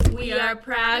are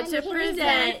proud to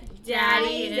present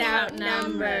Daddy's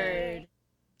Outnumbered.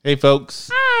 Hey,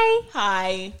 folks. Hi.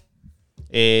 Hi.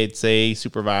 It's a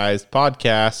supervised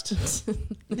podcast,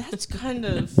 That's kind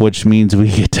of... which means we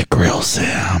get to grill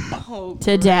Sam. Oh,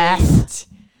 To death.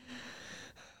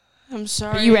 I'm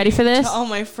sorry. Are you ready for this? To all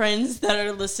my friends that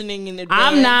are listening in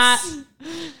advance.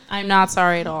 I'm not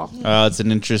sorry at all. It's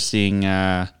an interesting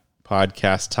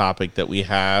podcast topic that we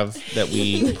have that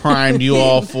we primed you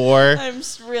all for. I'm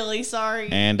really sorry.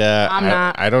 And I'm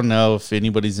not. I don't know if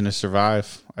anybody's going to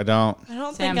survive. I don't. I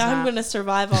don't Sam's think I'm not. going to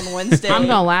survive on Wednesday. I'm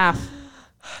gonna laugh.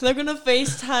 They're going to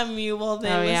FaceTime you while they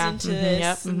Oh, listen yeah. to Mhm. this.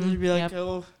 Yep. And they'll be like, Yep.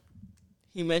 oh,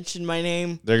 he mentioned my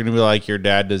name. They're going to be like, your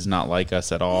dad does not like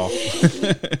us at all.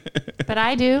 But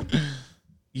I do.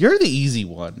 You're the easy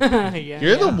one.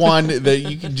 You're the one that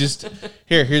you can just,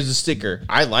 here's a sticker.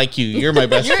 I like you. You're my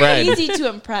best You're friend. easy to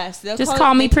impress. They'll Just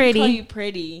call me they can pretty. Call you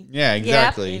pretty. Yeah,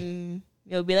 exactly. And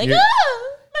you'll be like, You're-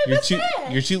 oh, my You're best too,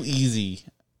 friend. you're too easy.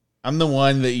 I'm the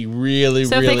one that you really,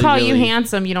 So if really, they call you really-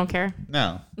 handsome, you don't care.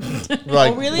 No.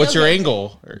 Like, really? what's your Okay.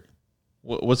 angle? Or,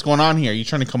 what's going on here? Are you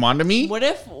trying to come on to me? What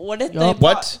if they Yup.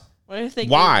 What? What if they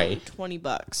Why? gave you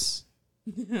 $20?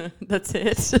 That's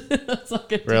it. That's not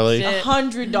good. Really? Shit.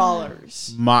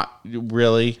 $100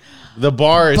 Really? The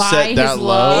bar is Buy set his that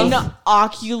love. low? in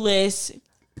Oculus.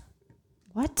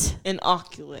 What? In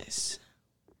Oculus.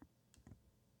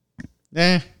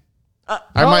 I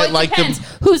might it like depends. them.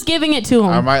 Who's giving it to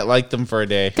I him? might like them for a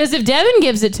day. Because if Devin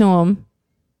gives it to him,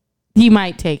 he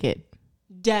might take it.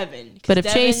 Devin. 'Cause But if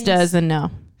Chase Devin's- does, then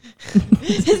no.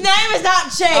 his name is not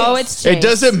Chase. Oh, it's Chase. It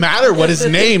doesn't matter what his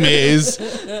name is.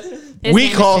 His We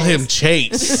name is call Chase. him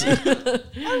Chase.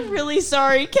 I'm really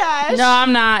sorry, Cash. No,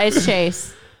 I'm not. It's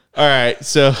Chase. All right,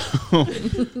 so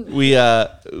we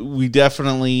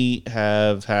definitely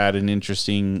have had an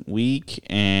interesting week,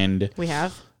 and We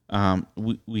have.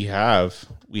 we have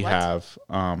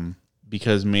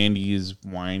because Mandy is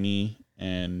whiny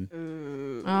and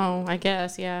Oh, I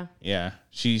guess. Yeah. yeah,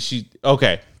 she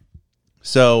okay.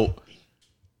 So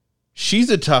she's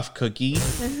a tough cookie,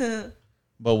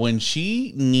 but when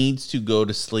she needs to go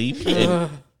to sleep,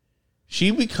 she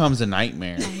becomes a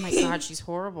nightmare. Oh my God, she's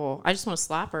horrible. I just want to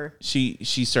slap her. She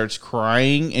starts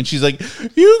crying and she's like,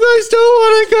 "You guys don't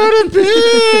want to go to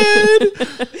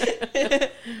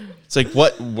bed." It's like,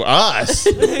 what, us?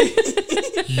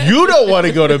 You don't want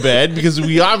to go to bed because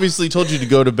we obviously told you to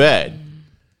go to bed.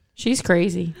 She's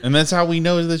crazy. And that's how we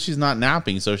know that she's not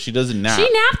napping. So if she doesn't nap. She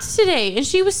napped today, and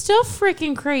she was still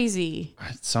freaking crazy.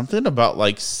 Something about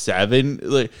like 7.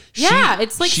 Like Yeah,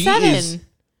 it's like she 7.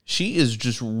 She is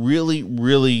just really,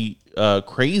 really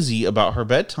crazy about her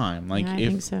bedtime. Like Yeah, I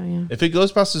think so. Yeah. if it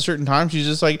goes past a certain time, she's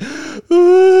just like, it's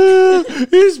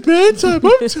bedtime.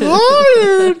 I'm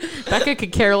tired. Becca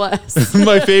could care less.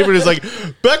 My favorite is like,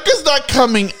 Becca's not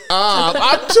coming up.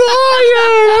 I'm tired.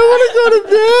 I want to go to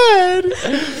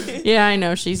bed. Yeah, I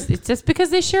know. It's just because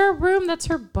they share a room. That's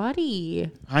her buddy.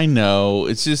 I know.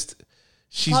 It's just,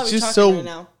 she's Probably just talking so, right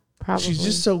now. Probably. she's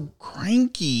just so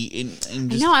cranky and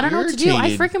just No, I don't know what to do. I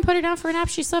irritated. freaking put her down for a nap.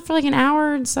 She slept for like an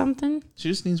hour and something. She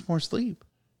just needs more sleep.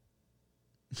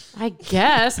 I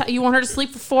guess. You want her to sleep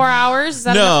for 4 hours? Is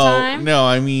that enough time? No.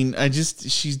 I mean,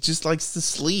 she just likes to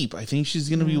sleep. I think she's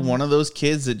gonna be one of those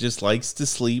kids that just likes to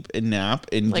sleep and nap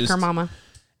and Like just her mama.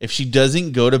 if she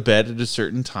doesn't go to bed at a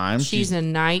certain time, She's a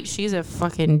knight. She's a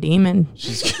fucking demon.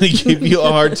 she's gonna give you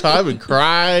a hard time and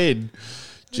cry and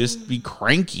just be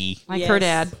cranky. Like her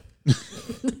Yes. dad.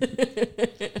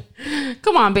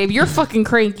 Come on, babe. You're fucking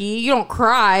cranky. You don't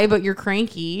cry, but you're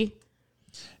cranky.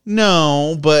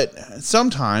 No, but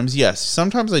sometimes, yes,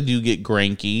 sometimes I do get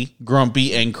grumpy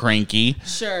and cranky.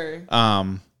 Sure.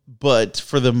 But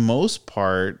for the most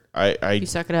part, I You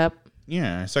suck it up.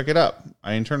 I suck it up.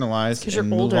 I internalize Because and you're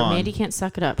move older. on. Mandy can't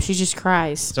suck it up. She just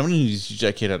cries. Somebody needs to teach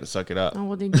that kid how to suck it up. Oh,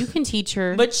 well, then you can teach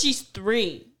her. But she's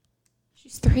 3.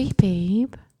 She's 3,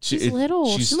 babe. She's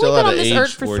little. She's still only been at on an this age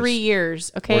earth for where 3 it's-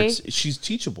 years, where okay? she's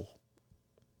teachable.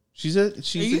 She's Are an you teachable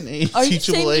saying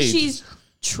that age. she's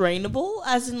trainable,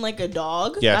 as in like a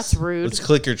dog? Yes. That's rude. Let's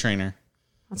click your trainer.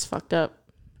 That's fucked up.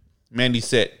 Mandy,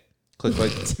 sit. Click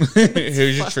like.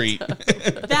 Here's your treat.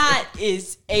 That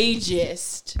is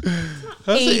ageist.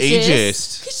 How's it Ageist. Because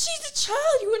ageist? she's a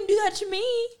child. You wouldn't do that to me.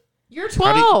 You're How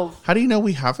 12. do you know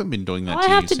we haven't been doing that All to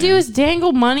I have you, to Sam? do is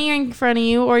dangle money in front of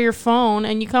you or your phone,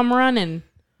 and you come running.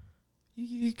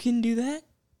 You can do that?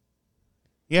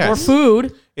 Yes. Or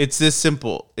food. It's this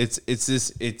simple. It's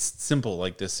simple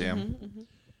like this, Sam.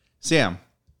 Sam,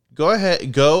 go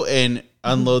ahead, go and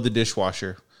unload the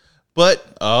dishwasher. But,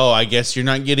 I guess you're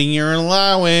not getting your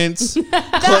allowance. click,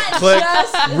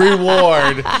 Just-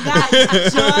 reward.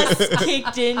 That just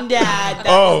kicked in, Dad.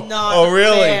 That's not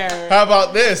really? fair. How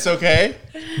about this, okay?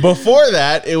 Before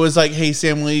that, it was like, hey,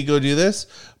 Sam, will you go do this?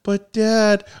 But,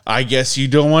 Dad, I guess you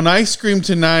don't want ice cream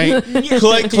tonight.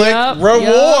 Click, Yup,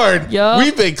 reward. yup.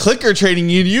 We've been clicker trading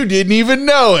you didn't even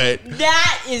know it.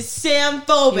 That is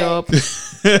Sam-phobic.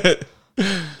 Yup.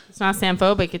 It's not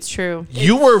Samphobic. It's true.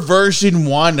 You were version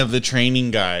 1 of the training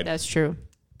guide. That's true.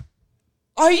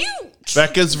 Are you?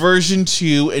 Becca's version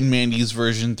 2 and Mandy's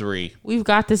version 3. We've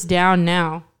got this down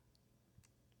now.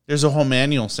 There's a whole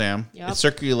manual, Sam. Yep. It's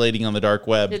circulating on the dark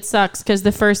web. It sucks because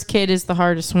the first kid is the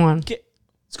hardest one.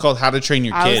 It's called How to Train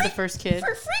Your I was Kid. the first kid.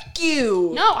 Freak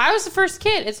you. No, I was the first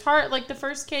kid. It's hard. Like the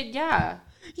first kid, yeah.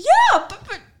 Yeah,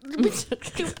 but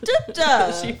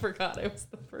She forgot I was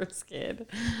the first kid.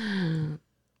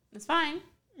 It's fine.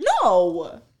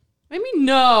 no, Maybe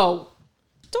no.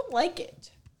 don't like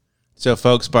it. So,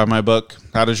 folks, buy my book,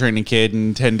 How to Train a Kid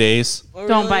in 10 Days. Oh,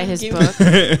 Don't really? buy his Give- book.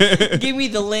 Give me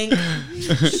the link.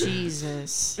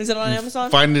 Jesus. Is it on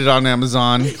Amazon? Find it on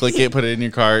Amazon. Click it, put it in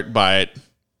your cart, buy it.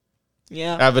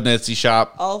 Yeah. Have an Etsy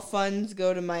shop. All funds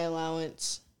go to my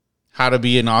allowance. How to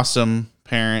be an awesome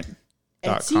parent.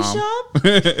 Etsy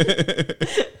shop?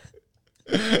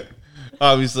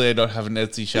 Obviously, I don't have an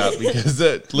Etsy shop because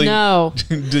that link No.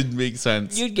 didn't make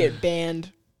sense. You'd get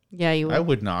banned. Yeah, you I would.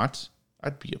 would not.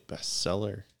 I'd be a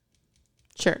bestseller.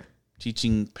 Sure.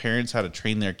 Teaching parents how to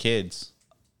train their kids.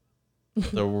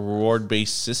 The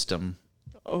reward-based system.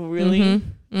 Oh, really?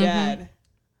 Mm-hmm. Dad,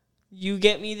 you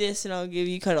get me this and I'll give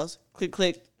you cuddles. Click,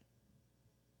 click.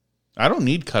 I don't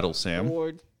need cuddles, Sam.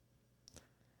 Reward.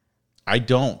 I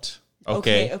don't.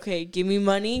 Okay. Okay. Give me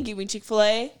money. Give me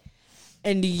Chick-fil-A.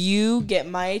 And you get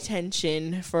my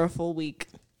attention for a full week.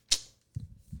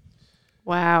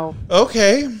 Wow.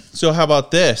 Okay. So how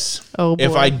about this? Oh, boy.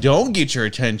 If I don't get your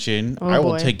attention, Oh, I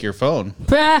will boy. take your phone.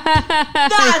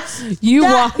 That's you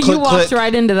That- you Click, walked click.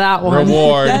 right into that one.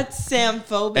 Reward that's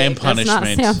Sam-phobic. and That's not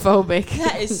punishment. Samphobic.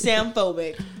 That is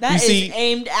Sam-phobic. That You is see-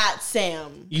 aimed at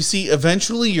Sam. You see,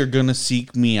 eventually you're going to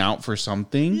seek me out for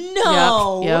something.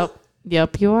 No.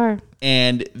 Yep, you are.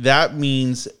 And that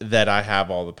means that I have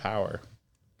all the power.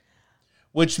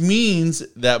 Which means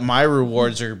that my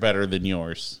rewards are better than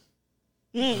yours.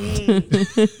 She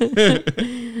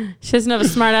doesn't have a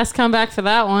smart ass comeback for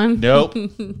that one. Nope.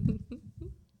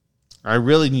 I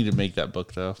really need to make that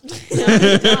book, though.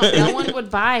 No one would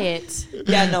buy it.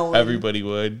 Yeah, no. Everybody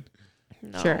would.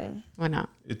 No. Sure. Why not?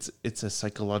 It's a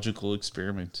psychological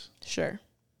experiment. Sure.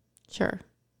 Sure.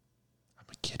 I'm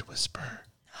a kid whisperer.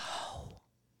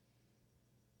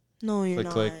 No, you're Click,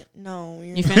 not. click. No,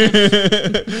 you're You not.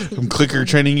 finished? I'm clicker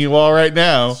training you all right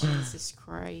now. Jesus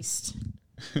Christ.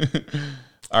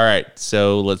 All right,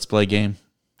 so let's play a game.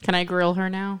 Can I grill her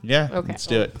now? Yeah, Okay. let's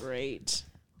do it. Great.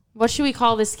 What should we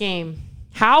call this game?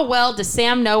 How well does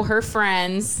Sam know her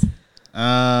friends?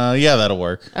 Yeah, that'll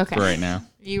work. Okay. For right now. Are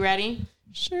you ready?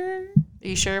 Sure. Are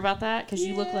you sure about that? Because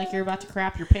you look like you're about to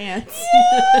crap your pants.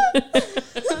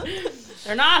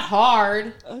 They're not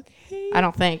hard. Okay. I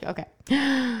don't think. Okay.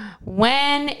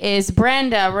 When is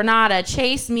Brenda, Renata,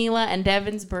 Chase, Mila, and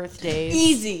Devin's birthdays?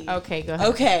 Easy. Okay, go ahead.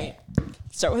 Okay.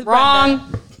 Start with Wrong.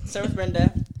 Brenda. Start with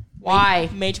Brenda. Why?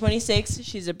 May 26th.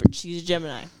 She's a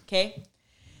Gemini. Okay.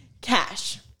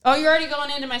 Cash. Oh, you're already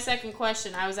going into my second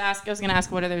question. I was going to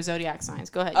ask what are their zodiac signs.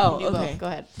 Go ahead. You Oh, can do okay. both. Go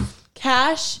ahead.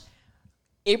 Cash.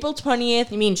 April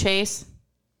 20th. You mean Chase?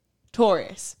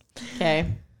 Taurus. Okay.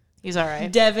 He's all right.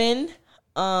 Devin.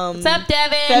 What's up,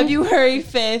 Devin? February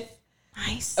 5th.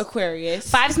 Nice.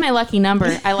 Aquarius. 5's my lucky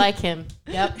number. I like him.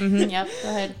 Yep. Yep. Go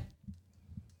ahead.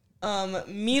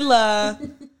 Mila.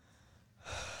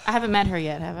 I haven't met her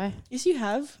yet, have I? Yes, you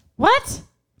have. What?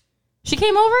 She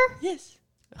came over? Yes.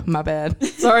 My bad.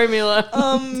 Sorry,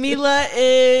 Mila. Mila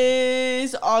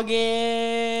is August.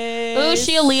 Oh, is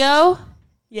she a Leo?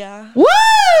 Yeah. Woo!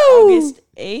 August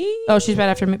 8th. Oh, she's right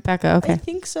after Becca. I Okay.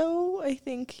 think so. I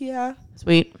think, yeah.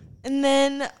 Sweet. And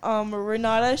then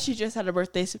Renata, she just had a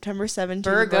birthday September 7th.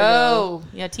 Virgo.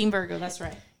 Yeah, Team Virgo. That's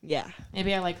right. Yeah.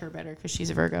 Maybe I like her better because she's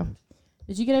a Virgo.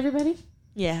 Did you get everybody?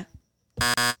 Yeah.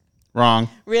 Wrong.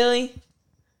 Really?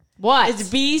 What? It's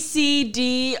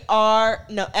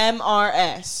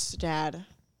MRS, Dad.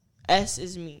 S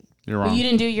is me. You're Well, wrong. you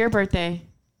didn't do your birthday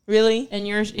Really? in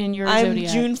your I'm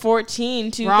zodiac. June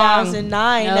 14,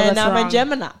 2009, No, and that's I'm a wrong.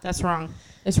 Gemini. That's wrong.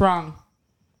 It's wrong.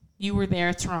 You were there.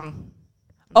 It's wrong.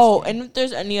 Oh, and if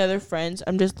there's any other friends,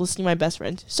 I'm just listing my best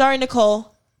friends. Sorry,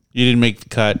 Nicole. You didn't make the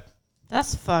cut.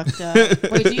 That's fucked up.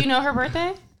 Wait, do you know her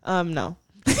birthday? No.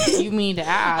 You mean to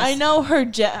ask? I know her.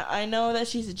 I know that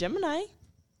she's a Gemini.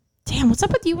 Damn, what's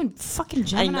up with you and fucking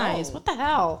I Geminis? know. What the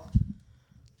hell?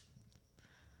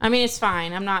 I mean, it's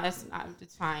fine.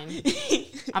 It's fine.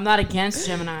 I'm not against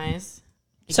Geminis.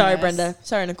 I Sorry, guess. Brenda.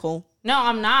 Sorry, Nicole. No,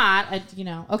 I'm not.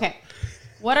 Okay.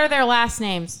 What are their last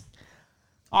names?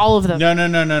 All of them. No.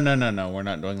 We're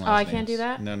not doing last I names. can't do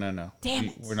that? No. Damn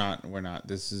it. We're not.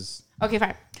 This is... Okay,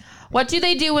 fine. What do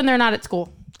they do when they're not at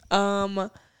school?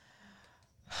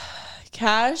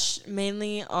 Cash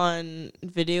mainly on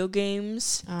video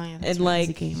games. Oh, yeah. And, right. He's a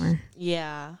like- gamer.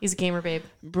 Yeah. He's a gamer, babe.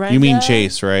 Brenda, You mean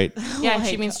Chase, right? Yeah, my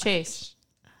she means gosh. Chase.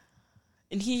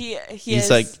 And he He's has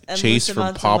like endless Chase from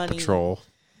amounts of Paw money. Patrol.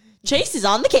 Chase is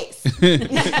on the case.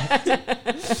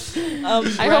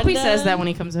 I hope he says that when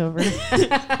he comes over.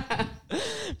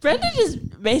 Brenda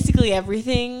just basically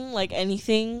everything, like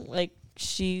anything. Like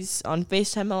she's on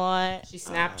FaceTime a lot. She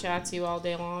Snapchats you all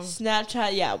day long.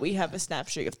 Snapchat, yeah, we have a snap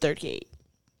streak of 38.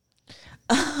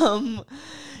 You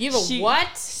have a She-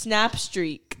 what? Snap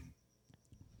streak.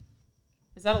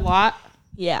 Is that a lot?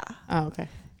 Yeah. Oh, okay.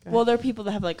 Go Well, there are people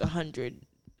that have like 100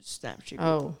 snap streak.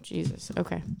 Oh, Jesus.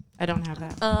 Okay. I don't have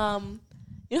that.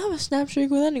 You don't have a snap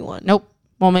streak with anyone. Nope.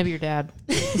 Well, maybe your dad.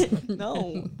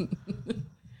 No.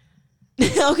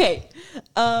 Okay.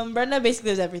 Brenda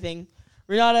basically does everything.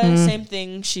 Renata, same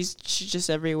thing. She's just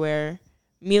everywhere.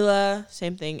 Mila,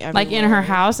 same thing. Everywhere. Like in her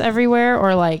house everywhere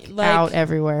or like out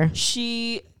everywhere?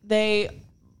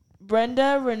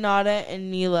 Brenda, Renata, and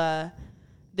Mila,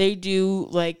 they do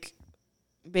like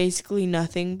basically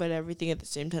nothing but everything at the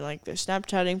same time. Like they're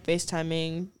Snapchatting,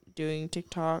 FaceTiming, doing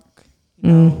TikTok.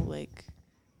 You know, like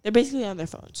they're basically on their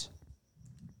phones.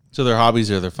 So their hobbies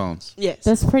are their phones. Yes.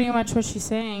 That's pretty much what she's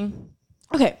saying.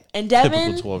 Okay. And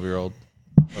Devin. Typical 12-year-old.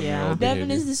 Yeah. Devin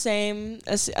is the same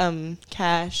as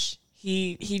Cash.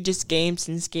 He just games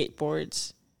and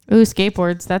skateboards. Ooh,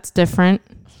 skateboards. That's different.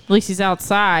 At least he's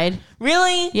outside.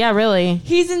 Really? Yeah, really.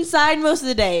 He's inside most of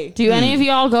the day. Do any of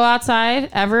y'all go outside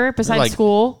ever besides Like-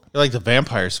 school? You're like the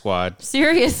Vampire Squad.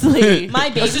 Seriously.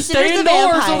 My Let's just babysitter's stay a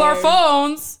indoors with our vampire.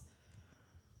 phones.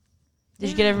 Did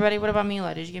you get everybody? What about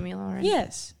Mila? Did you get Mila already?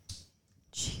 Yes.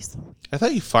 Jeez. I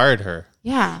thought you fired her.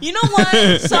 Yeah. You know what?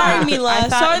 Sorry, Yeah, Mila. I thought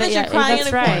Sorry that- that yeah, you're crying in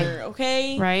that's a right. corner,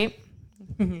 okay? Right?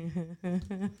 You're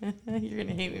going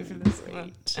to hate me for this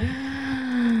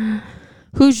one.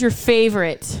 Who's your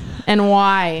favorite and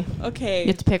why? Okay. You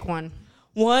have to pick one.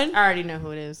 One, I already know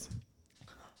who it is.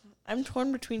 I'm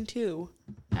torn between two.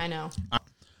 I know.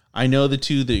 I know the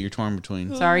two that you're torn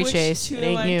between. Sorry, Which Chase. two It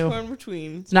ain't am I you. torn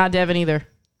between? It's not Devin either.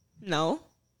 No.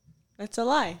 That's a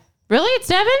lie. Really? It's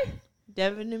Devin?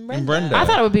 Devin and Brenda. And Brenda. I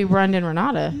thought it would be Brendan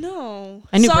Renata. No.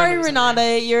 I knew Sorry, Brenda was in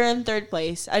Renata. You're in third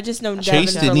place. I just know Devin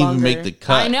Chase for didn't even longer. make the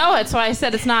cut. I know. That's why I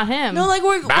said it's not him. No, like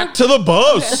we're Back to the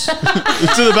bus. To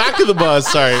the back of the bus.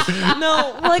 Sorry.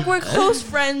 no, like we're close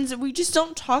friends. We just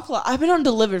don't talk a lot. I've been on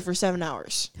delivered for 7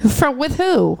 hours. With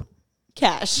who?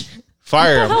 Cash.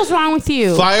 Fire What the him. hell's wrong with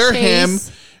you? Fire Chase?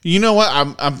 him. You know what?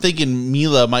 I'm thinking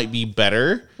Mila might be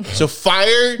better. So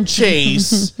fire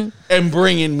Chase and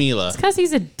bring in Mila. Because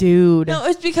he's a dude. No,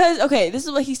 it's because this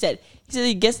is what he said. He said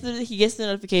he gets the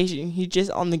notification. He's just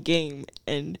on the game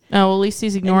and Oh, well, at least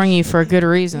he's ignoring you for a good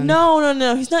reason.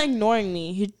 no, he's not ignoring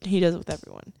me. He does it with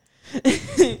everyone.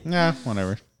 Nah,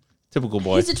 whatever. Typical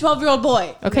boy. He's a 12-year-old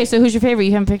boy. Okay, so who's your favorite?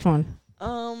 You haven't picked one.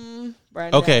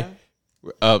 Brenda. Okay.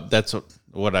 That's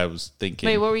what I was thinking.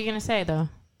 Wait, what were you going to say, though?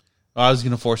 I was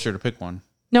gonna force her to pick one.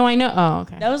 No, I know. Oh,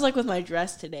 okay. That was like with my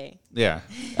dress today. Yeah.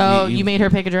 Oh, you made her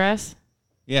pick a dress?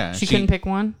 Yeah. She couldn't pick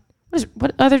one?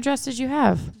 What other dress did you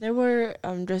have? There were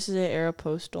dresses at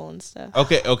Aeropostale and stuff.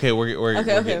 Okay. We're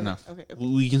Okay. getting off. Okay.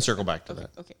 We can circle back to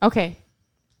that. Okay. Okay.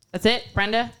 That's it,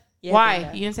 Brenda? Yeah, Why?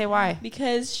 Brenda. You didn't say why.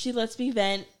 Because she lets me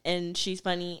vent and she's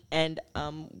funny and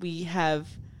we have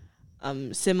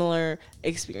similar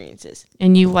experiences.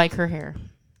 And you like her hair.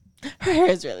 Her hair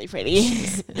is really pretty.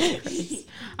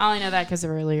 I only know that because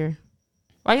of earlier.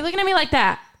 Why are you looking at me like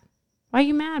that? Why are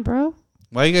you mad, bro?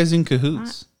 Why are you guys in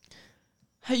cahoots?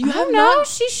 You I don't know.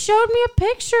 She showed me a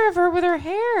picture of her with her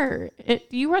hair.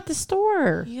 You were at the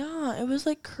store. Yeah, it was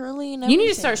like curly and You everything.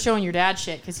 need to start showing your dad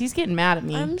shit because he's getting mad at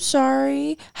me. I'm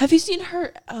sorry. Have you seen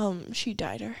her? She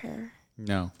dyed her hair.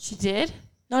 No. She did?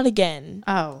 Not again.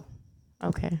 Oh.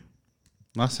 Okay.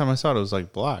 Last time I saw it, it was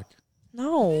like black.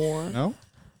 No. No?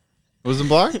 It wasn't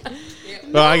black?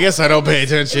 Well, I guess I don't pay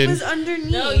It attention. was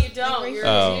underneath. No, you don't. Like, You're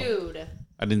Oh. a dude.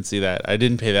 I didn't see that. I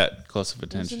didn't pay that close of it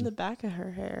was in attention. the back of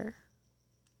her hair.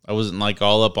 I wasn't like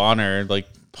all up on her, like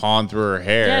pawing through her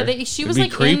hair. Yeah, she It'd was be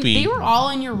like creepy. they were all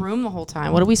in your room the whole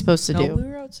time. What are we supposed to No, do? we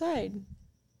were outside.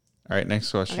 All right,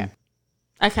 next question. Okay.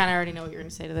 I kind of already know what you're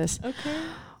going to say to this. Okay.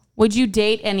 Would you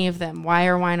date any of them? Why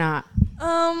or why not?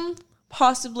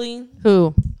 Possibly.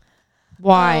 Who?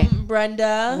 Why?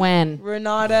 Brenda. When?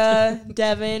 Renata,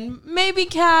 Devin, maybe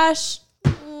Cash.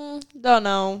 Don't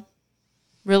know.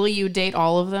 Really, you date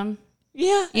all of them?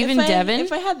 Yeah. Even Devin?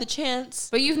 If I had the chance.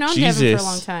 But you've known Devin for a Jesus.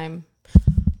 long time.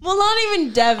 Well, not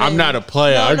even Devin. I'm not a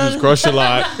player. No, I no, just no. crush a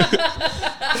lot.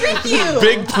 Trick you.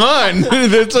 Big pun.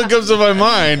 That's what comes to my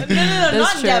mind. No, That's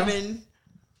not true. Devin.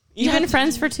 You've been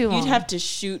friends for too long. You'd have to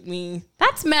shoot me.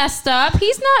 That's messed up.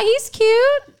 He's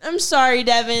cute. I'm sorry,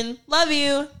 Devin. Love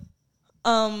you.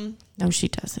 No, she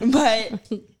doesn't. But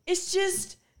it's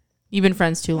just You've been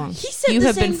friends too long. He said you the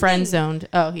have been same friend thing. zoned.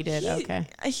 Oh, he did. Okay.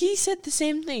 he said the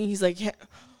same thing. He's like,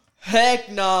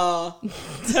 heck nah.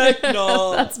 Heck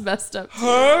no. That's messed up.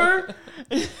 Her?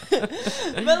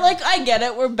 But like, I get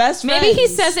it. We're best friends. Maybe he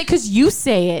says it because you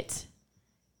say it.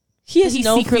 he has he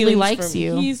no secretly feelings likes for me.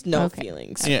 you. He's no Okay.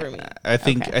 feelings Yeah, for me. I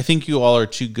think Okay. I think you all are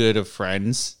too good of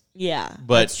friends. Yeah.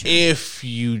 But if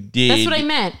you did, That's what I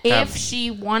meant. have- If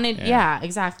she wanted, Yeah. yeah,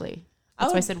 exactly.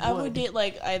 That's why I said would. I would date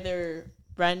like either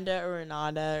Brenda or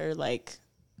Renata or like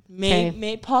Okay.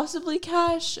 may possibly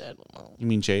Cash. I don't know. You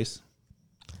mean Chase?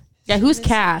 Yeah, who's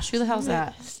Cash? Who the hell's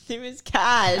that? His name is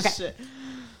Cash. Okay.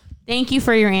 Thank you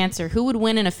for your answer. Who would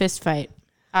win in a fist fight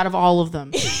out of all of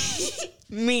them?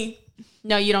 Me.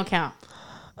 No, you don't count.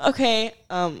 Okay.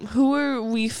 Who are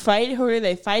we fight? Who are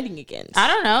they fighting against? I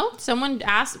don't know. Someone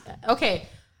asked. Okay,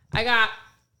 I got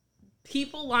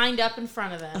people lined up in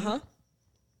front of them, Uh-huh.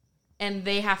 and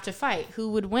they have to fight.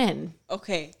 Who would win?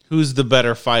 Okay. Who's the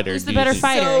better fighter? Who's the do you better think?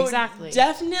 fighter? So Exactly.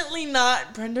 Definitely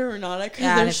not Brenda or Renata because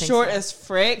Yeah, I they're didn't think short so. as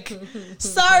frick.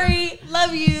 Sorry,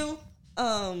 love you.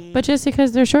 But just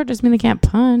because they're short doesn't mean they can't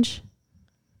punch.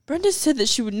 Brenda said that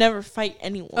she would never fight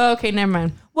anyone. Oh, okay, never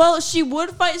mind. Well, she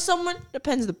would fight someone.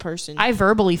 Depends the person. I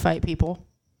verbally fight people.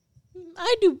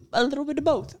 I do a little bit of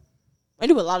both. I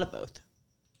do a lot of both.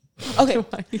 Okay,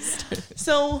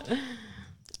 so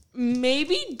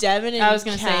maybe Devin and I was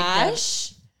gonna say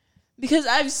Cash. Because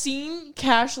I've seen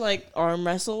Cash like arm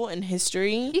wrestle in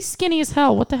history. He's skinny as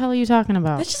hell. What the hell are you talking That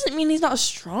about? doesn't mean he's not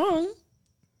strong.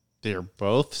 They're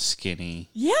both skinny.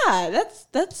 Yeah, that's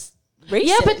racist.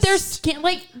 Yeah, but their skin,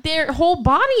 like their whole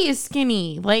body is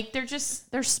skinny. Like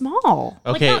they're small.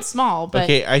 Okay. Like not small, but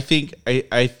Okay, I think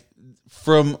I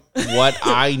from what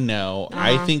I know, Uh-huh.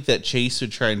 I think that Chase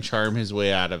would try and charm his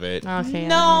way out of it. okay.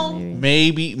 No.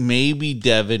 Maybe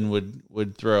Devin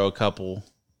would throw a couple,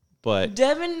 but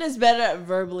Devin is better at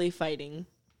verbally fighting.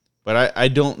 I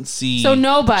don't see So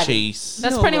nobody. Chase.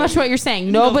 That's pretty much what you're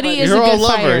saying. Nobody Nobody. is You're a all good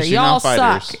lovers, fighter. you're Y'all not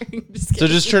fighters. suck. So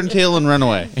just turn tail and run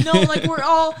away. No, like we're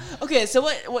all okay. So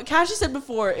what Cashy said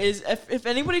before is if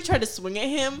anybody tried to swing at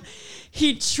him,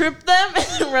 he'd trip them and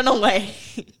then run away.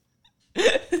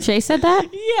 Shay said that?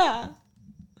 Yeah,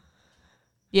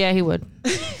 Yeah, he would.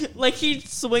 like he'd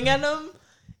swing at him,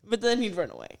 but then he'd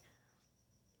run away.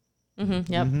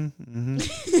 Mm-hmm.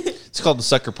 Yep. It's called the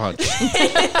sucker punch.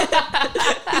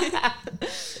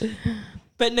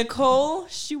 But Nicole,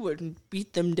 she wouldn't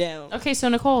beat them down. Okay, so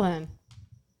Nicole then.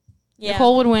 Yeah,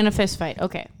 Nicole would win a fist fight.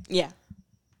 Okay. yeah.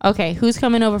 Okay, who's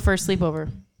coming over for a sleepover?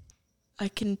 I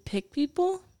can pick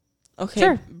people. Okay,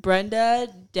 Sure. Brenda,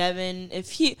 Devin.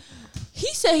 If he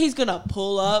said he's gonna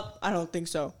pull up, I don't think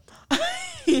so.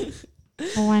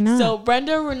 Oh, why not? So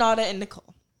Brenda, Renata, and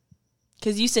Nicole.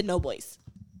 Because you said no boys.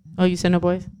 Oh, you said no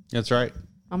boys? That's right.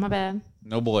 Oh, my bad.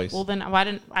 No boys. Well, then why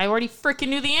didn't I already freaking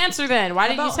knew the answer then? Why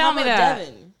didn't you How tell me about that?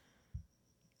 Devin?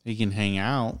 He can hang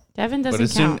out, Devin but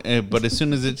doesn't count. but as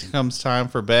soon as it comes time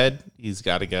for bed, he's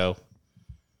got to go.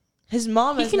 His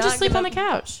mom He is can not just sleep gonna, on the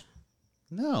couch.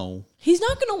 No. He's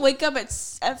not gonna wake up at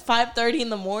 5:30 in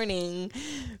the morning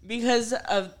because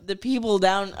of the people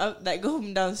that go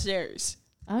downstairs.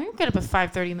 Oh, you don't get up at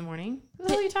 5:30 in the morning. What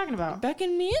the hell are you talking about? Beck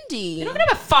and Mandy. They don't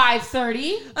get up at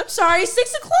 5:30. I'm sorry,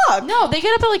 6 o'clock. No, they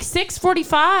get up at like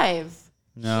 6:45.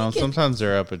 No, sometimes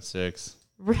they're up at 6.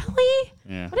 Really?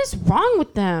 Yeah. What is wrong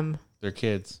with them? They're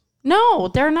kids. No,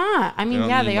 they're not. I mean, don't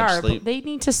yeah, need they much are, sleep. but they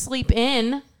need to sleep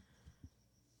in.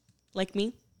 Like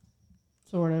me.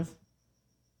 Sort of.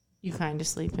 You kind of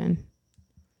sleep in.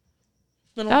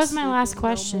 I don't That was my sleep last in no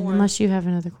question, more. unless you have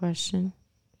another question.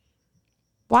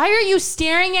 Why are you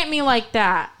staring at me like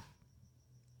that?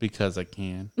 Because I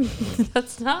can.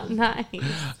 That's not nice.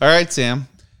 All right, Sam.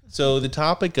 So the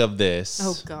topic of this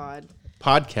Oh, God.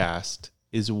 podcast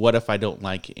is what if I don't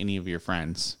like any of your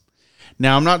friends?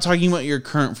 Now, I'm not talking about your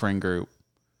current friend group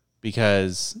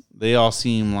because they all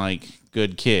seem like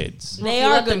good kids. They They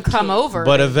are are let them good come kids. over.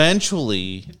 But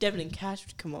eventually, If Devin and Cash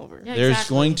would come over. Yeah, there's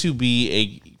exactly. going to be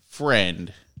a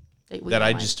friend we that don't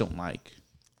I like. just don't like.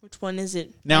 Which one is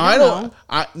it? Now I I don't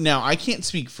don't. I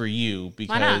speak for you not?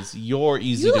 because you're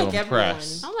easy You to like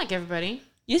impress. I don't like everybody.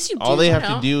 Yes, you do. All they have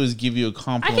know. to do is give you a I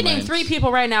compliment. can name 3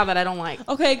 people right now that I don't like.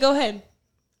 Okay, go ahead.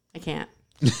 I can't.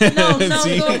 No,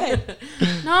 See? go ahead.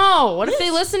 No. What if they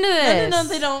listen to this? No,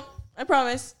 they don't. I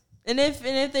promise. And if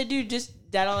they do, just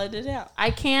that'll let it out.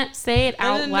 I can't say it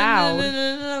out No, loud.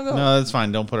 No, go. No, that's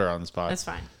fine. Don't put her on the spot. That's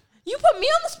fine. You put me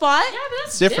on the spot. Yeah, but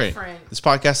It's that's different. This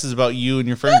podcast is about you and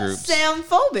your friend That's groups.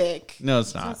 Sam-phobic. No, it's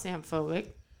It's not not. Sam-phobic.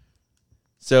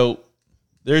 So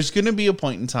there's going to be a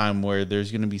point in time where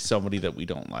there's going to be somebody that we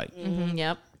don't like. Mm-hmm,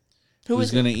 yep.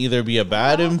 Who's going to either be a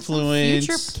bad Some influence.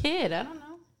 future kid. I don't know.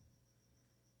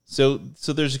 So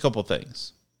there's a couple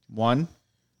things. One,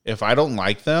 if I don't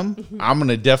like them, I'm going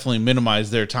to definitely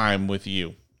minimize their time with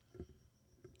you.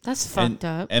 That's fucked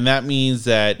up. And that means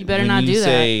that You better when not you do that.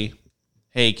 say,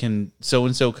 hey, can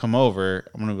so-and-so come over?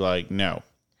 I'm going to be like, no,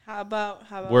 How about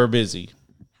we're busy.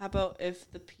 how about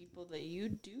if the people that you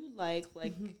do like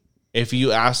If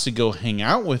you ask to go hang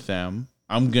out with them,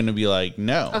 I'm going to be like,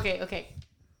 no. Okay.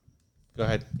 Go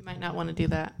ahead. You might not want to do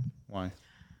that. Why?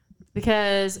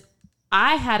 Because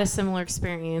I had a similar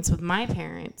experience with my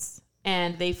parents,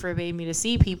 and they forbade me to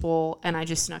see people, and I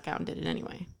just snuck out and did it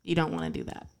anyway. You don't want to do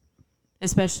that.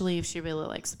 Especially if she really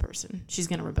likes the person. She's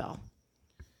going to rebel.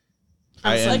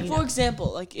 like for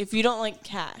example, like if you don't like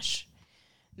Cash,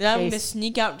 then I'm Okay. gonna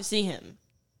sneak out to see him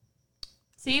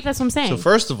See, that's what I'm saying. So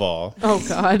first of all, oh,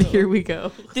 God, here we go.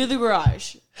 through the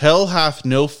garage. hell hath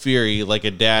no fury like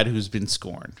a dad who's been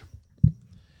scorned.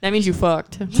 That means you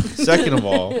fucked. Second of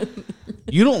all,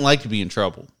 you don't like to be in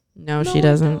trouble. No, she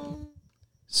doesn't.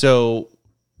 So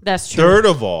That's true. third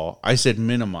of all, I said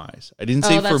minimize. I didn't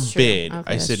say Oh, that's true. forbid. Okay,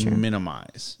 I that's said true.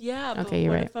 minimize. Yeah, but Okay,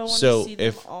 you're what right. if I want So to see them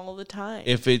if- all the time?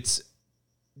 If it's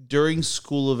during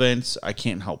school events, I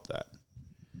can't help that.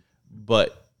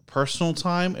 But personal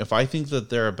time, if I think that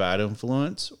they're a bad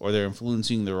influence or they're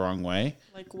influencing the wrong way,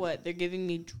 like what? They're giving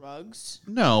me drugs?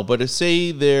 no. But if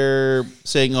say they're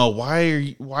saying, "Oh, why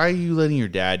are you letting your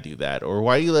dad do that?" or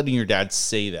 "Why are you letting your dad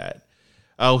say that?"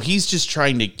 Oh, he's just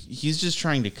trying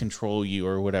to control you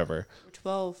or whatever. We're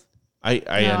 12. I No,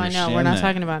 I know. understand. We're not that.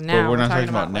 talking about But now. we're not We're talking talking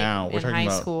about about, like, now. We're in talking high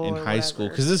about school in or high school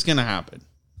whatever. because this is gonna happen.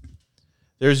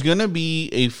 There's gonna be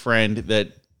a friend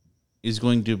that is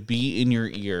going to be in your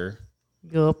ear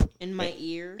Yup. In my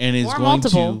ear? and is Or going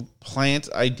multiple. to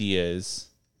plant ideas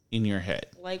in your head.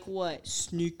 Like what?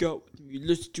 Sneak out with me.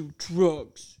 Let's do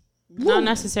drugs. Not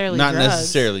necessarily Not drugs.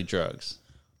 necessarily drugs.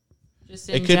 Just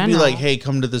in It could be general. like, hey,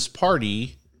 come to this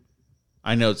party.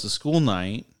 I know it's a school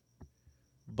night,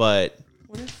 but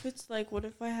What if it's like, what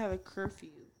if I have a curfew?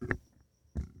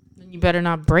 Then you better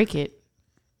not break it.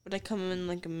 But I come in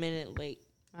like a minute late.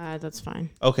 That's fine.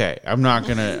 okay, I'm not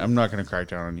gonna crack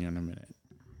down on you in a minute.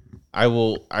 I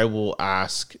will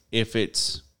ask if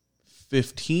it's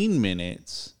 15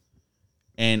 minutes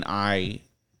and I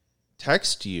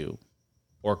text you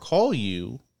or call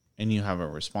you and you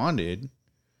haven't responded,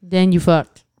 Then you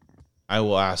fucked. I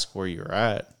will ask where you're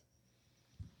at.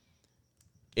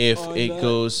 If I'm it at-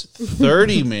 goes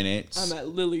 30 minutes I'm at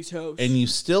Lily's house. and you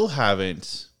still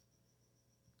haven't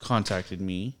contacted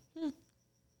me,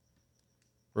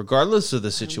 regardless of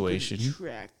the situation,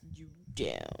 Track you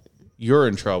down. you're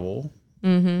in trouble.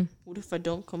 Mm-hmm. What if I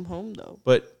don't come home though?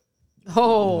 But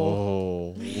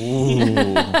Oh. ooh.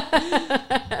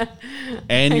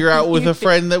 And you're out with a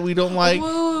friend that we don't like.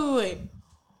 Wait.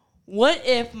 What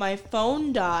if my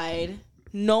phone died?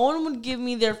 No one would give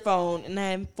me their phone, and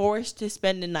I'm forced to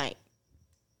spend the night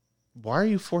Why are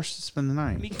you forced to spend the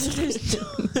night? because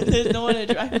there's no one to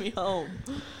drive me home.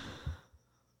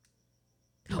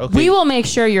 Okay. We will make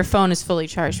sure your phone is fully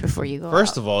charged before you go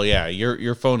First out. of all, yeah,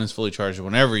 your phone is fully charged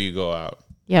whenever you go out.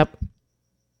 Yep.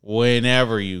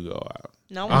 Whenever you go out.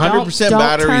 No, 100% Don't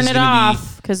battery turn is it gonna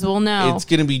off because we'll know. It's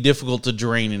going to be difficult to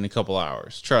drain in a couple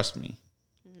hours. Trust me.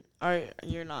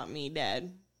 you're not me,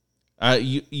 Dad.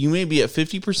 You may be at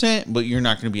 50%, but you're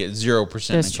not going to be at 0% That's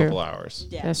in a true. couple hours.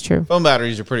 Dad. That's true. Phone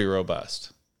batteries are pretty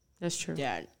robust. That's true.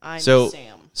 Dad, I'm So-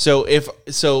 Sam. So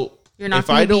You're not if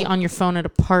I going to be don't on your phone at a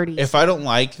party. if I don't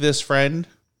like this friend,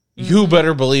 you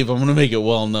better believe I'm going to make it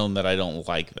well known that I don't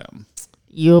like them.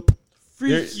 Yup.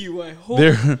 Freak you, I hope.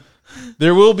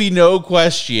 There will be no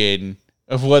question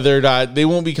of whether or not they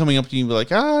won't be coming up to you and be like,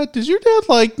 does your dad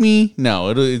like me? No,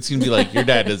 it's going to be like, your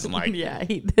dad doesn't like me. Yeah,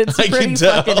 it's I pretty can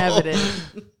tell. fucking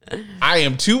evident. I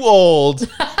am too old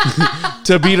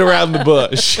to beat around the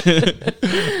bush. I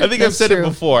think I've That's said true. it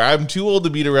before. I'm too old to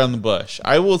beat around the bush.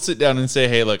 I will sit down and say,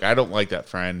 hey, look, I don't like that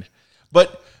friend.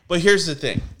 But here's the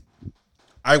thing.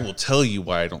 I will tell you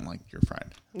why I don't like your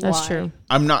friend. That's Why? true.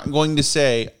 I'm not going to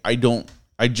say I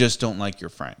just don't like your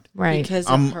friend. Right. Because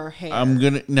I'm of her hair. I'm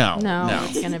gonna no. no,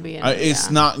 it's going to be. It's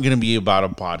not going to be about a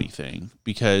body thing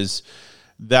because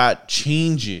that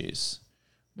changes.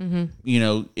 You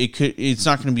know, it's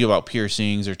not going to be about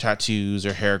piercings or tattoos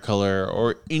or hair color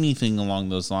or anything along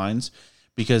those lines,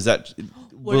 because that,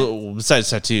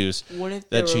 besides tattoos, What if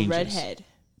that they were changes. a redhead?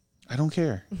 I don't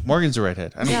care. Morgan's a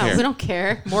redhead. I don't Yeah, care. we don't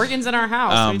care. Morgan's in our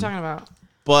house. What are you talking about?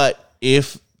 But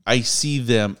if I see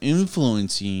them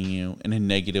influencing you in a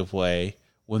negative way,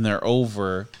 when they're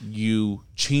over, you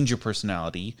change your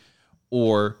personality,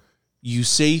 or you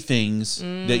say things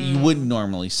that you wouldn't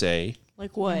normally say,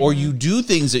 Like what? or you do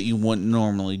things that you wouldn't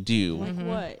normally do. like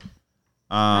what?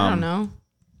 I don't know.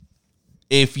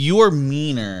 If you are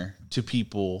meaner to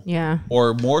people, Yeah.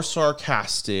 or more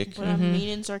sarcastic, But I'm mean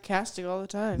and sarcastic all the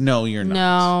time. no, you're not.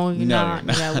 No, you're No, not. you're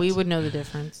not. Yeah, we would know the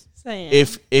difference. Saying.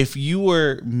 If you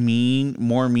were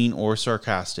more mean or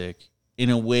sarcastic in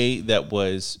a way that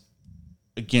was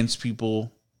against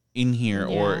people in here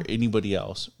or Yeah. anybody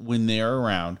else when they're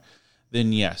around,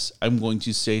 then yes, I'm going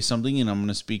to say something, and I'm going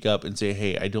to speak up and say,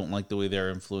 hey, I don't like the way they're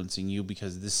influencing you,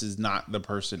 because this is not the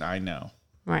person I know.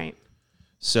 Right.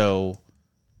 So,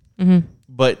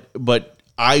 but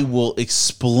I will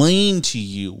explain to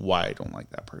you why I don't like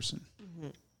that person.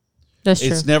 That's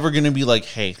true. It's never going to be like,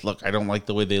 hey, look, I don't like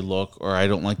the way they look, or I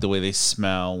don't like the way they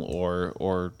smell,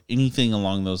 or anything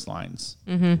along those lines.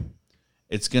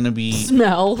 It's going to be,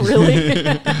 Smell, really?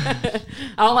 I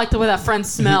don't like the way that friend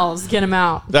smells. Get him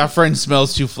out. that friend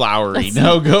smells too flowery.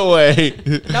 No, go away.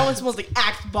 that one smells like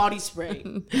Axe body spray.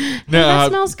 No, That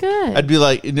smells good. I'd be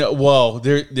like, no, well,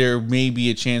 there may be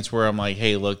a chance where I'm like,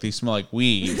 hey, look, they smell like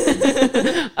weed,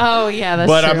 Oh, yeah, that's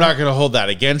but true. I'm not going to hold that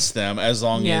against them as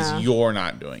long Yeah. as you're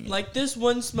not doing it. Like this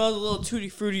one smells a little tutti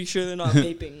frutti. Sure, they're not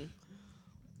vaping.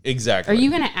 Exactly. Are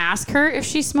you going to ask her if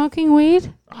she's smoking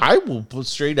weed? I will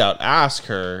straight out ask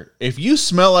her, if you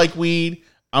smell like weed,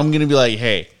 I'm going to be like,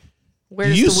 hey,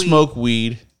 Where's do you the weed? smoke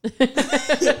weed?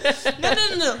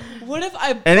 No. What if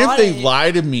I bought And if they it? lie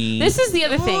to me, This is the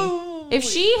other thing. Oh, If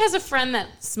she has a friend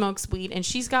that smokes weed and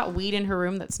she's got weed in her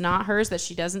room that's not hers, that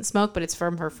she doesn't smoke, but it's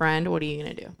from her friend, what are you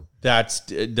going to do?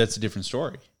 that's a different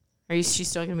story. She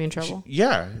still going to be in trouble?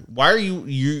 Yeah. Why are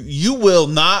you will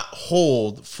not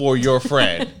hold for your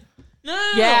friend,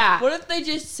 No. Yeah. What if they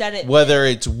just said it? whether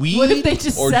it's weed What if they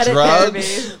just or said drugs.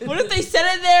 it there, babe? What if they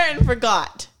said it there and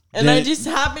forgot? And Then- I just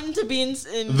happened to be in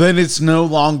Then it's no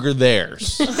longer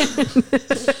theirs.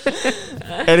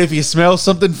 And if you smell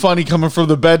something funny coming from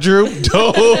the bedroom,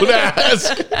 don't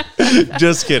ask.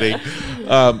 Just kidding.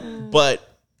 But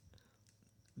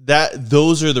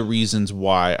those are the reasons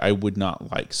why I would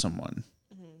not like someone,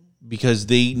 because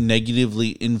they negatively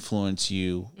influence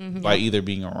you by either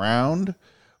being around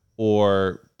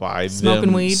or by Smoking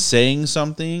them weed. saying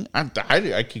something.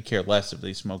 I could care less if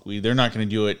they smoke weed. They're not going to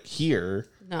do it here.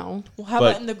 No. Well, how But-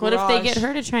 about in the What garage? if they get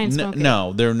her to try and smoke it?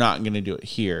 No, they're not going to do it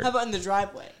here. How about in the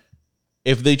driveway?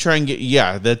 If they try and get,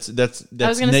 that's I was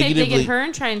going to say, if negatively, they get her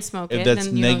and try and smoke if it, that's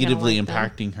then you're not gonna negatively like them.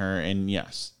 impacting her, and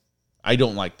yes, I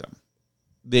don't like them.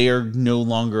 They are no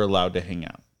longer allowed to hang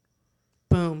out.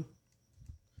 Boom.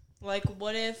 Like,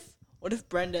 what if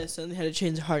Brenda suddenly had to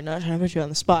change her heart? Not trying to put you on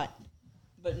the spot,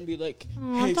 but and be like,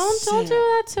 Aw, "Hey, don't Sam, do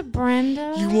that to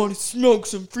Brenda. you want to smoke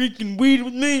some freaking weed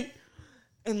with me?"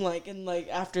 And like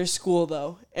after school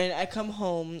though, and I come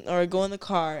home or I go in the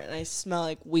car and I smell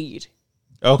like weed.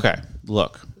 Okay,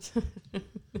 look,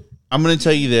 I'm going to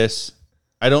tell you this.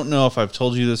 I don't know if I've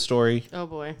told you this story, Oh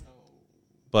boy.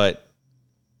 but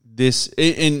this,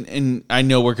 and I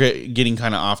know we're getting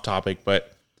kind of off topic,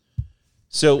 but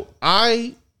so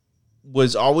I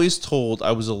was always told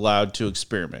I was allowed to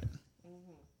experiment.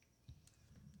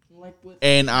 Like with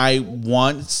And I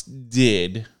once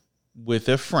did with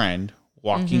a friend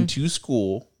walking to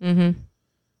school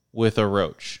with a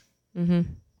roach.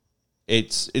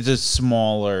 It's a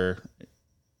smaller.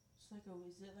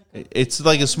 It's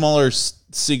like a smaller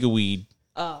cigweed,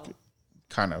 oh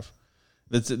kind of.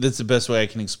 That's the best way I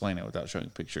can explain it without showing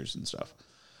pictures and stuff.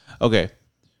 Okay,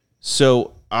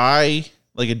 so I,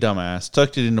 like a dumbass,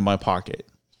 tucked it into my pocket.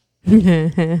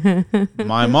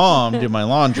 My mom did my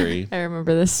laundry. I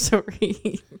remember this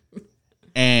story.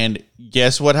 And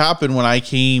guess what happened when I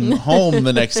came home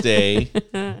the next day?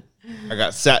 I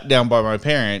got sat down by my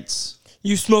parents.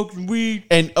 you smoking weed?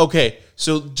 And okay,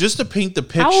 so just to paint the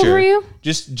picture, How old were you?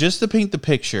 Just to paint the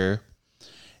picture,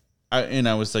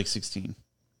 I was like 16.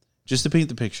 Just to paint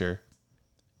the picture,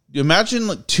 you imagine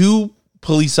like two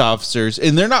police officers,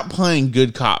 and they're not playing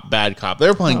good cop, bad cop.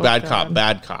 They're playing Oh, bad God. cop,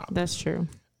 bad cop. That's true.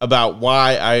 About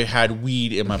why I had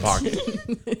weed in my pocket.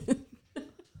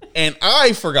 And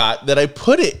I forgot that I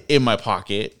put it in my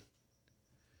pocket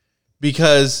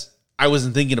because I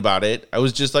wasn't thinking about it. I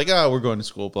was just like, oh, we're going to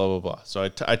school, blah, blah, blah. So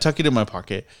I tuck it in my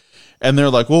pocket. And they're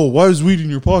like, "Whoa, why is weed in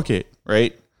your pocket?"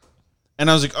 Right? And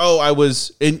I was like, "Oh, I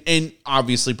was," and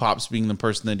obviously, Pops, being the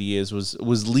person that he is,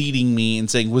 was leading me and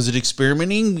saying, "Was it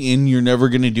experimenting? And you're never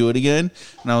going to do it again?"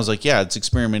 And I was like, "Yeah, it's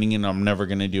experimenting, and I'm never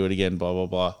going to do it again." Blah blah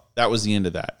blah. That was the end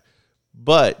of that.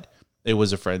 But it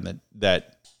was a friend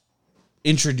that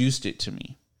introduced it to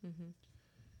me.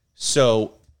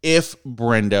 So if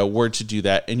Brenda were to do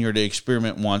that, and you're to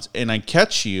experiment once, and I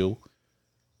catch you,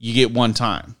 you get one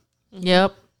time.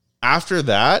 Yep. After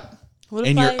that. What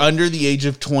And if you're under the age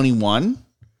of 21,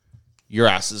 your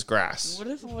ass is grass. What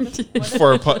if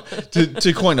For a pun,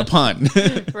 to coin a pun.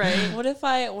 Right. what if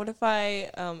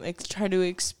I try to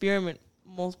experiment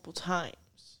multiple times?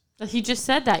 He just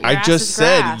said that. Your I ass just is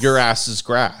said grass. your ass is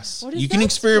grass. What is You can that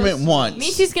experiment supposed to once.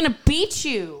 Means he's gonna beat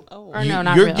you. Oh. Or no,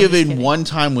 not You're really. I'm just given kidding. one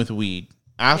time with weed.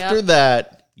 After Yep.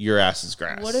 that, your ass is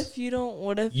grass. What if you don't?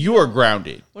 What if you are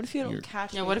grounded? What if you don't You're-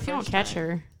 catch? Yeah. me What the if you don't first catch time?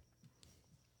 her?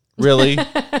 Really?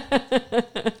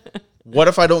 What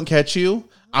if I don't catch you?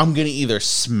 I'm gonna either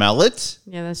smell it,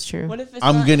 Yeah, that's true. What if it's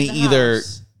I'm not gonna in the either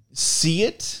house? see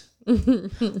it.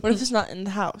 What if it's not in the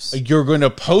house? You're gonna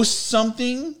post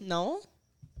something. No.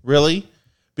 Really?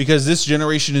 Because this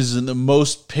generation is in the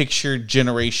most pictured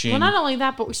generation. Well, not only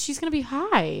that, but she's gonna be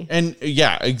high. And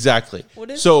yeah, exactly.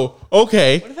 What if- So,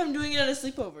 okay, What if I'm doing it at a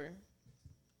sleepover?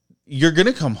 you're going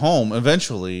to come home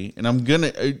eventually, and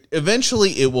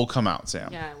eventually it will come out,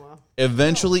 Sam. Yeah, I will.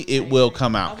 Eventually it will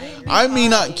come out. I'll be I may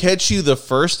not catch you the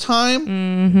first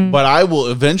time, but I will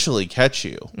eventually catch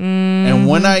you. And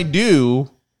when I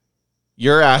do,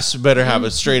 your ass better have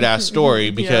a straight ass story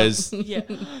because Yeah.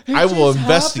 I will It just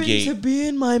investigate. happened to be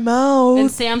in my mouth.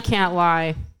 And Sam can't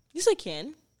lie. Yes, I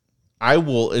can. I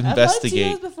will I've lied to you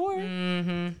investigate. guys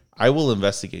before. I will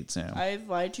investigate, Sam. I've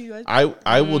lied to you guys.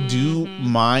 I will do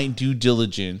my due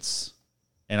diligence,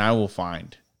 and I will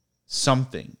find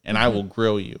something, and I will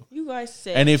grill you. You guys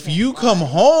say. And I if can't you lie. come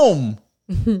home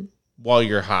while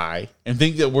you're high and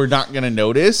think that we're not going to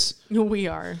notice, We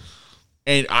are.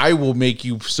 and I will make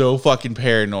you so fucking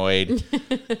paranoid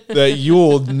that you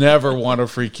will never want to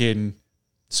freaking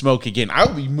smoke again.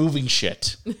 I'll be moving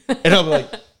shit. And I'll be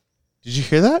like, did you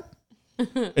hear that?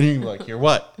 And you'll be like, hear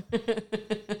what?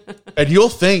 And you'll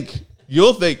think,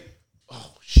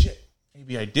 oh shit,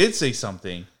 maybe I did say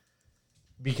something.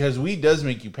 Because weed does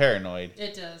make you paranoid.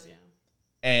 It does, yeah.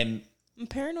 And I'm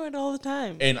paranoid all the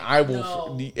time. I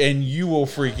will, and you will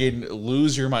freaking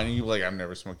lose your mind. And you'll be like, I'm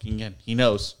never smoking again. He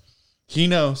knows.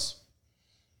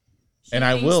 And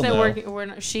I will,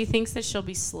 though. She thinks that she'll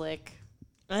be slick.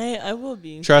 I will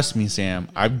be. Trust me, Sam.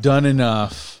 I've done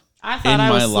enough. I thought In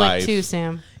I was my slick life. too,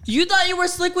 Sam. You thought you were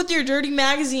slick with your dirty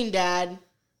magazine, Dad.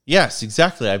 Yes,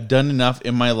 exactly. I've done enough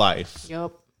in my life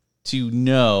Yep. to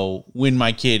know when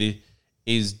my kid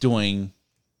is doing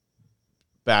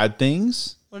bad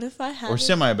things What if I had or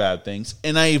semi-bad things.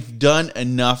 And I've done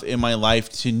enough in my life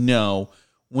to know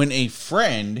when a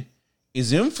friend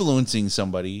is influencing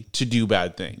somebody to do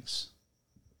bad things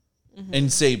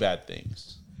and say bad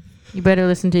things. You better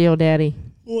listen to your daddy.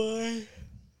 Why?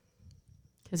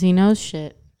 Because he knows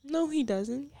shit. No, he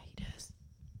doesn't. Yeah, he does.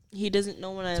 He doesn't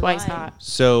know when I That's why he's lie. hot.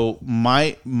 So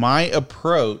my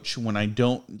approach when I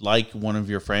don't like one of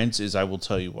your friends is I will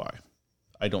tell you why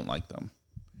I don't like them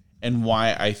and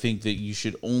why I think that you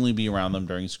should only be around them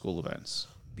during school events.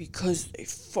 Because they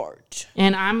fart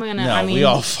And I'm going to, No, I mean. we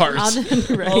all fart.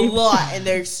 a Right. lot, and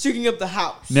they're sticking up the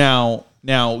house. Now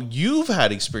you've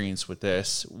had experience with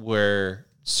this where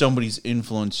somebody's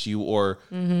influenced you or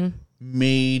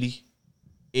made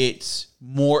it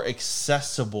more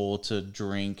accessible to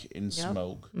drink and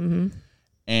smoke.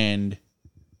 And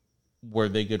were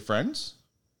they good friends?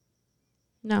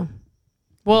 No.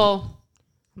 Well,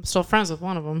 I'm still friends with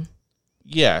one of them,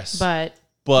 Yes. but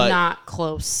not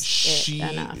close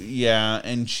enough. Yeah,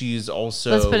 and she's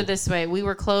also Let's put it this way. We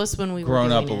were close when we were grown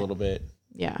doing up a it. little bit.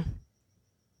 Yeah.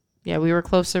 Yeah, we were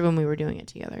closer when we were doing it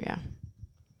together, yeah.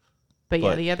 But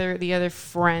yeah, the other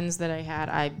friends that I had,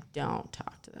 I don't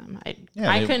talk to them.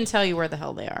 I couldn't tell you where the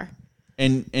hell they are.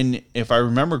 And if I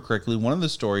remember correctly, one of the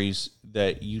stories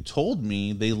that you told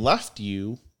me, they left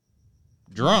you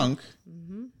drunk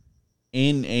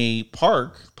in a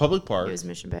public park, It was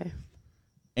Mission Bay.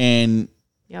 and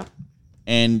Yep.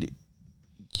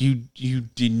 you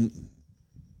didn't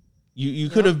you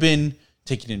could have been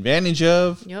taken advantage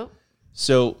of. Yep.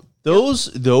 So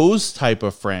those type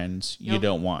of friends you Yep.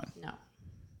 don't want. No.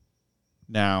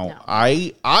 Now,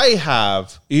 No. I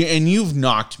have, and you've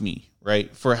knocked me,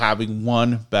 right, for having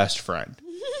one best friend,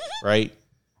 right?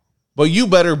 But you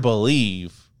better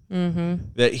believe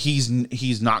that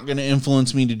he's not going to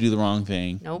influence me to do the wrong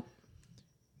thing. Nope.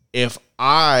 If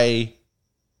I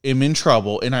am in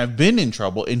trouble, and I've been in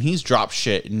trouble, and he's dropped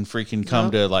shit and freaking come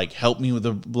to like help me with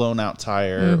a blown out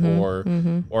tire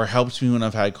or helps me when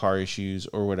I've had car issues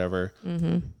or whatever.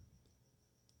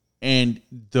 And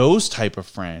those type of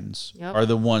friends are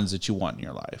the ones that you want in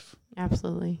your life.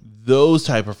 Absolutely. Those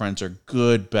type of friends are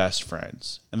good best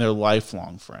friends, and they're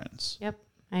lifelong friends. Yep,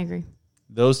 I agree.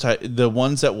 The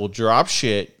ones that will drop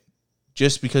shit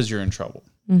just because you're in trouble.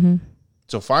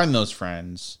 So find those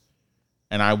friends,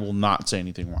 and I will not say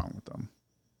anything wrong with them.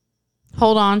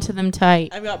 Hold on to them tight.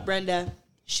 I've got Brenda.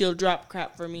 She'll drop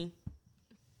crap for me.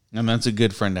 And that's a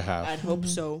good friend to have. I'd hope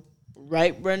so.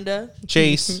 Right, Brenda?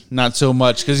 Chase, not so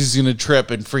much, because he's going to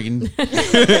trip and freaking...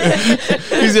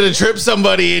 he's going to trip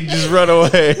somebody and just run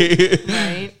away.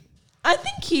 Right? I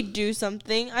think he'd do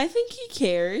something. I think he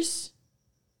cares.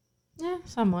 Yeah,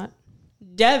 somewhat.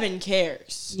 Devin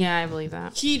cares. Yeah, I believe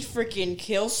that. He'd freaking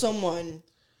kill someone.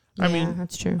 I mean,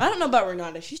 that's true. I don't know about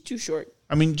Renata. She's too short.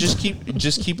 I mean, just keep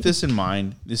this in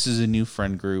mind. This is a new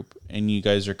friend group, and you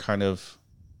guys are kind of...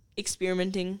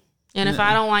 Experimenting. And if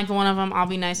I don't like one of them, I'll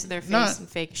be nice to their face Not- and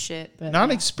fake shit. But Not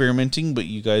experimenting, but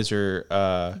you guys are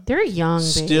they're young, babe.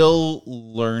 still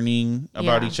learning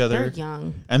about Yeah, each other. They're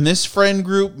young. And this friend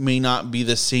group may not be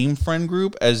the same friend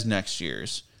group as next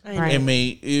year's. Right.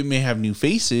 It may have new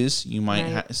faces. You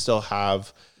might Right. still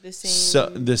have The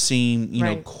same. the same know,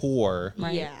 Right. core.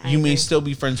 Right. Yeah. I You may agree. still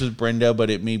be friends with Brenda, but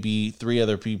it may be 3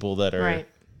 other people that are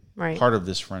Right. part of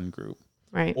this friend group.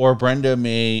 Right. Or Brenda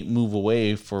may move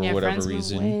away for Yeah, whatever friends move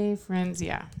reason. away, friends,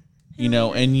 yeah. You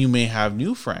know, and you may have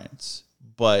new friends,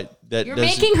 but that You're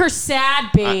doesn't. making her sad,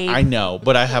 babe. I know,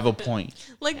 but I have a point.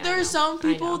 Like, there are some I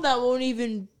people know. that won't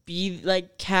even be,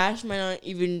 like, Cash might not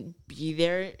even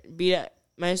be at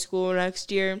my school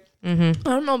next year. Mm-hmm.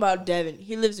 I don't know about Devin.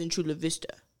 He lives in Chula Vista,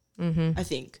 I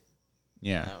think. I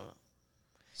Yeah. don't know.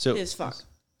 So It's fuck.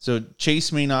 So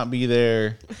Chase may not be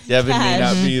there. Devin may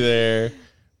not Cash. be there.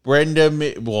 Brenda's going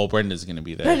to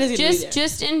be there. Brenda's gonna be there.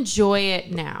 Just enjoy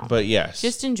it now. But yes.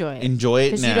 Just enjoy it. enjoy it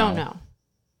Because now. you don't know.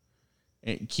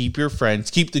 And keep your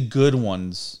friends. Keep the good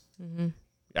ones Mm-hmm.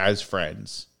 as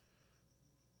friends.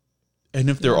 And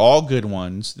if they're all good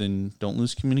ones, then don't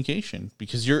lose communication,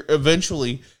 because you're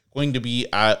eventually going to be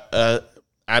at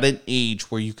an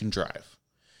age where you can drive.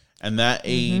 And that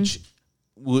age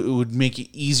would make it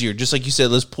easier. Just like you said,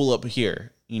 let's pull up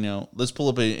here. Let's pull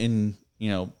up in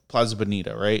Plaza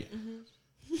Bonita, right?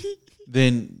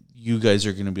 Then you guys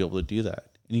are going to be able to do that.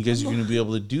 And you guys are going to be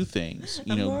able to do things.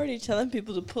 I'm already telling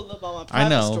people to pull up on my I private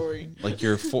know. story. Like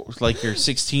you're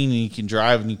 16 and you can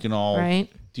drive and you can all Right?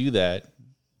 do that.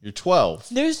 You're 12.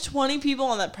 There's 20 people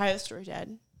on that private story,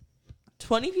 Dad.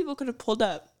 20 people could have pulled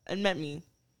up and met me.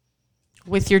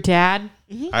 With your dad?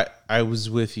 I was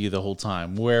with you the whole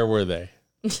time. Where were they?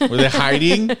 Were they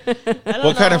hiding? I don't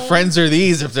What kind of know. friends are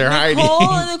these if they're hiding?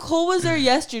 Nicole was there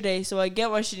yesterday, so I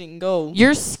get why she didn't go.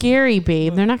 You're scary,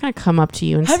 babe. They're not going to come up to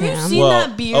you and Have say, you I'm- seen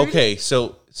that beard? okay,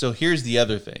 so here's the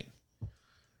other thing.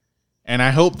 And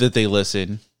I hope that they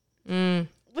listen.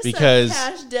 What's because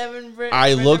that Cash, Devin, I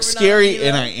Brenda, look Renata, scary Mila?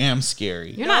 and I am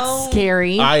scary. You're No. not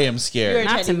scary. I am You're scared. a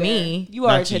Not teddy to bear. me. You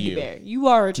are Not a to teddy you. bear. You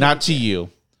are a teddy Not to bear. you.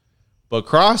 But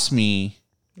cross me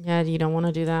Yeah, you don't want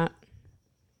to do that.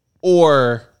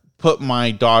 or put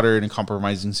my daughter in a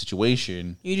compromising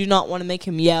situation. You do not want to make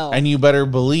him yell. And you better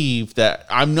believe that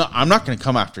I'm not going to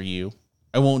come after you.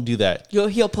 I won't do that.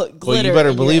 He'll put But glitter. you better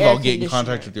in your believe air I'll get in conditioner.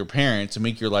 contact with your parents and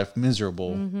make your life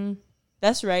miserable.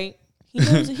 That's right. He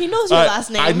knows. He knows your last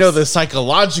name. I know the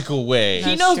psychological way. He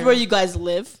That's knows true. where you guys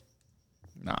live.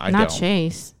 No, I Not don't.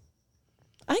 Chase.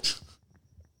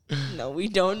 No, we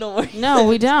don't know where. No,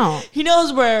 we don't. He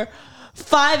knows where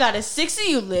 5 out of 6 of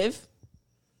you live.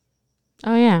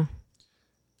 Oh, yeah.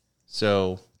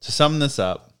 So to sum this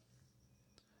up,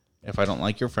 if I don't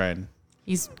like your friend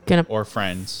He's going to or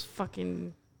friends,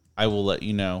 fucking... I will let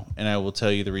you know, and I will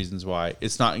tell you the reasons why.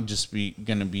 It's not just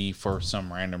going to be for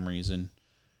some random reason,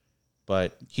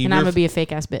 but keep And I'm your going to be a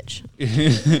fake-ass bitch.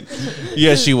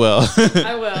 yes, you will.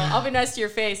 I will. I'll be nice to your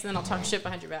face, and then I'll talk shit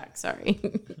behind your back. Sorry.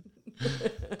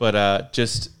 But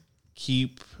just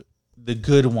keep the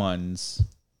good ones.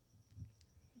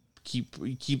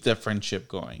 Keep that friendship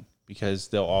going, because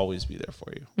they'll always be there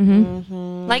for you.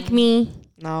 Like me.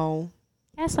 No.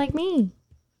 Yes, like me.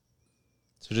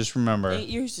 So just remember. 8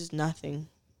 years is nothing.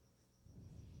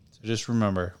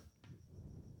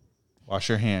 Wash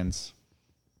your hands.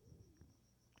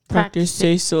 Practice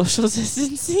safe social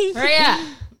distancing. Hurry up.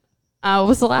 What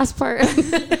was the last part?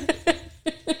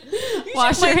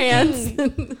 Wash your hands.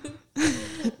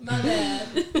 My bad.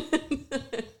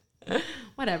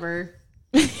 Whatever.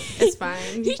 It's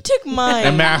fine. He took mine.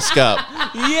 And mask up.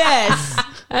 Yes.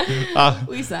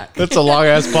 We suck. That's a long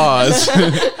ass pause.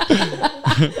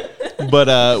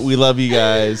 But we love you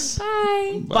guys.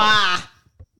 Bye. Bye.